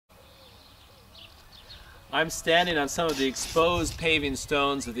I'm standing on some of the exposed paving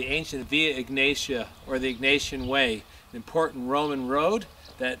stones of the ancient Via Egnatia, or the Egnatian Way, an important Roman road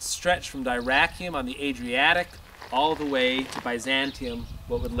that stretched from Dyrrhachium on the Adriatic all the way to Byzantium,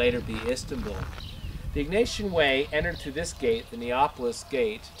 what would later be Istanbul. The Egnatian Way entered through this gate, the Neapolis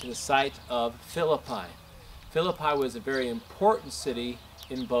Gate, to the site of Philippi. Philippi was a very important city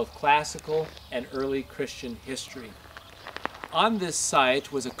in both classical and early Christian history. On this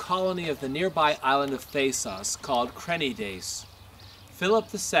site was a colony of the nearby island of Thasos called Crenides. Philip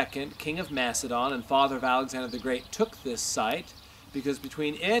II, king of Macedon and father of Alexander the Great, took this site because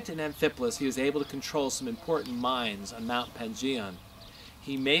between it and Amphipolis he was able to control some important mines on Mount Pangaeon.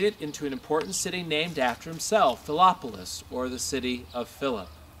 He made it into an important city named after himself, Philippopolis, or the city of Philip.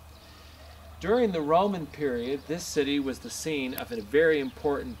 During the Roman period, this city was the scene of a very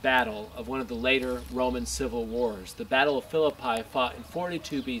important battle of one of the later Roman civil wars, the Battle of Philippi, fought in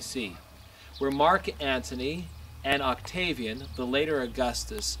 42 BC, where Mark Antony and Octavian, the later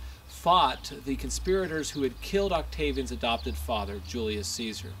Augustus, fought the conspirators who had killed Octavian's adopted father, Julius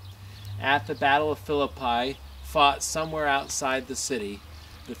Caesar. At the Battle of Philippi, fought somewhere outside the city,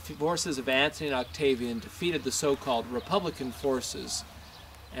 the forces of Antony and Octavian defeated the so-called Republican forces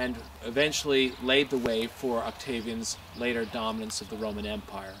and eventually laid the way for Octavian's later dominance of the Roman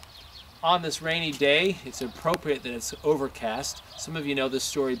Empire. On this rainy day, it's appropriate that it's overcast. Some of you know this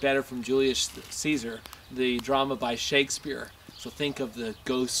story better from Julius Caesar, the drama by Shakespeare. So think of the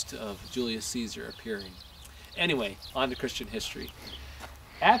ghost of Julius Caesar appearing. Anyway, on to Christian history.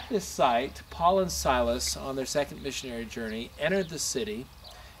 At this site, Paul and Silas, on their second missionary journey, entered the city.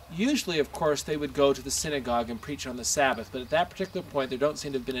 Usually, of course, they would go to the synagogue and preach on the Sabbath, but at that particular point there don't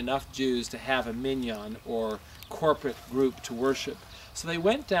seem to have been enough Jews to have a minyan, or corporate group, to worship. So they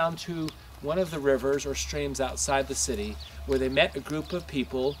went down to one of the rivers or streams outside the city, where they met a group of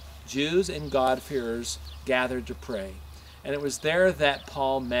people, Jews and God-fearers, gathered to pray. And it was there that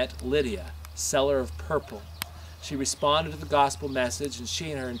Paul met Lydia, seller of purple. She responded to the gospel message, and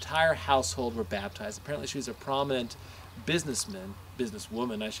she and her entire household were baptized. Apparently she was a prominent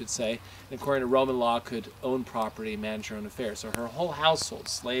businesswoman, I should say, and according to Roman law could own property and manage her own affairs. So her whole household,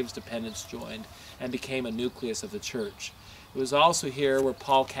 slaves, dependents, joined and became a nucleus of the church. It was also here where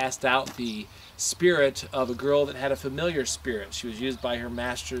Paul cast out the spirit of a girl that had a familiar spirit. She was used by her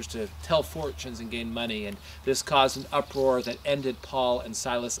masters to tell fortunes and gain money, and this caused an uproar that ended Paul and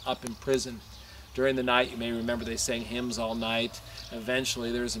Silas up in prison. During the night, you may remember, they sang hymns all night.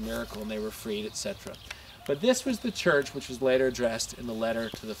 Eventually there was a miracle and they were freed, etc. But this was the church which was later addressed in the letter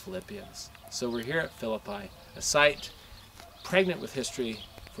to the Philippians. So we're here at Philippi, a site pregnant with history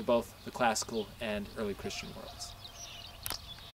for both the classical and early Christian worlds.